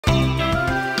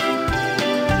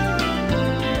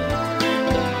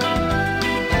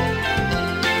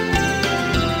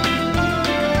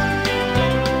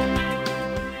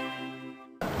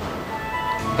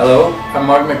Hello, I'm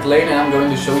Mark McLean and I'm going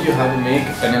to show you how to make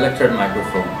an electret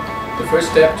microphone. The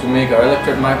first step to make our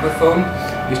electret microphone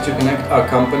is to connect our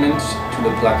components to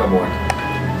the placa board.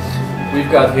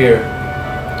 We've got here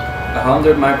a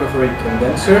 100 microfarad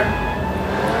condenser,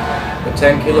 a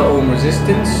 10 kilo ohm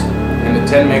resistance and a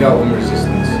 10 mega ohm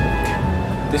resistance.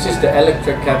 This is the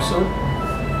electret capsule.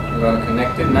 I'm going to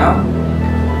connect it now.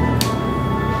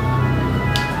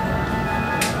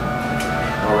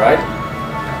 Alright.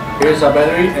 Here's our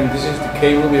battery, and this is the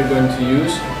cable we're going to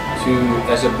use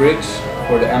as a bridge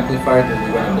for the amplifier that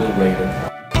we're going to build later.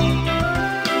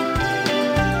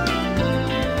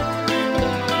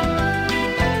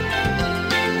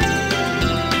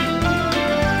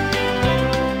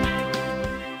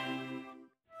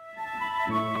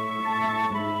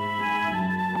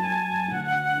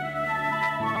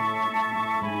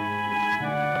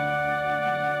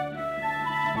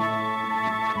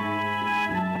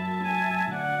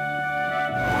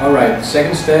 Alright, the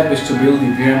second step is to build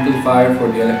the preamplifier for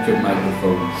the electret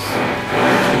microphone.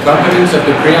 The components of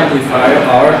the preamplifier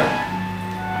are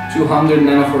 200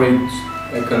 nanofarad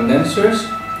condensers,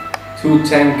 two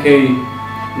 10K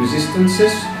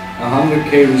resistances,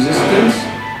 100K resistance,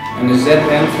 and a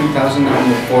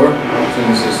ZN3004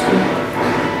 transistor.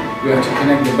 We have to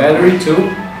connect the battery too.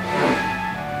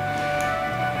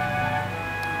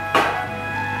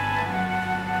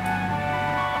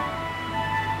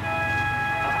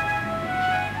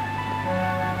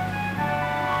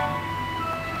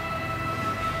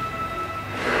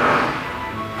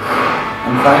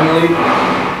 And finally,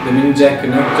 the mini jack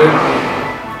connector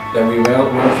that we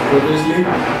welded previously,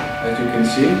 as you can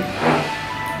see.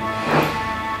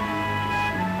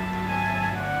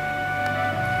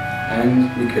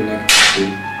 And we connect the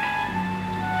two.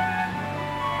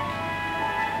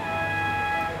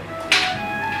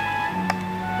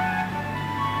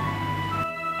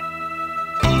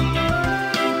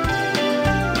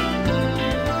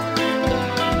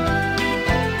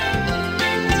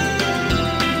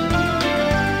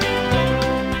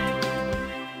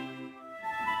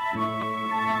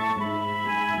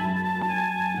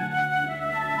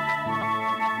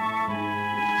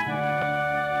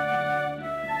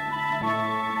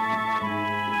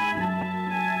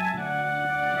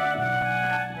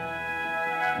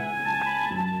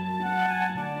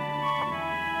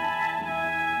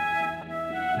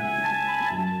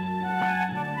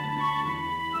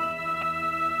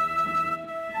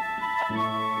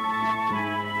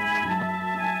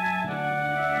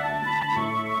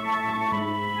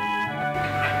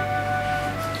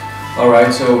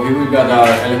 Alright, so here we've got our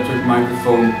electret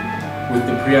microphone with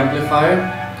the preamplifier.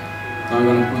 Now I'm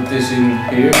going to put this in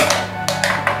here.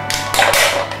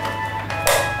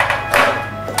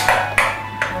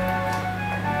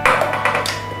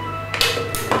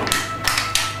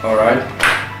 Alright,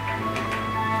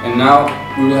 and now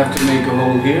we will have to make a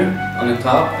hole here on the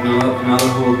top and another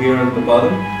hole here at the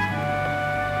bottom.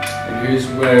 And here's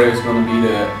where it's going to be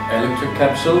the electret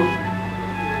capsule.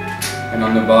 And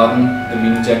on the bottom, the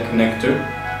mini jack connector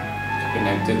to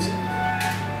connect it.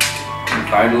 And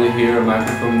finally here a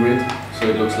microphone grid, so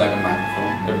it looks like a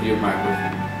microphone, a real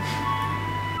microphone.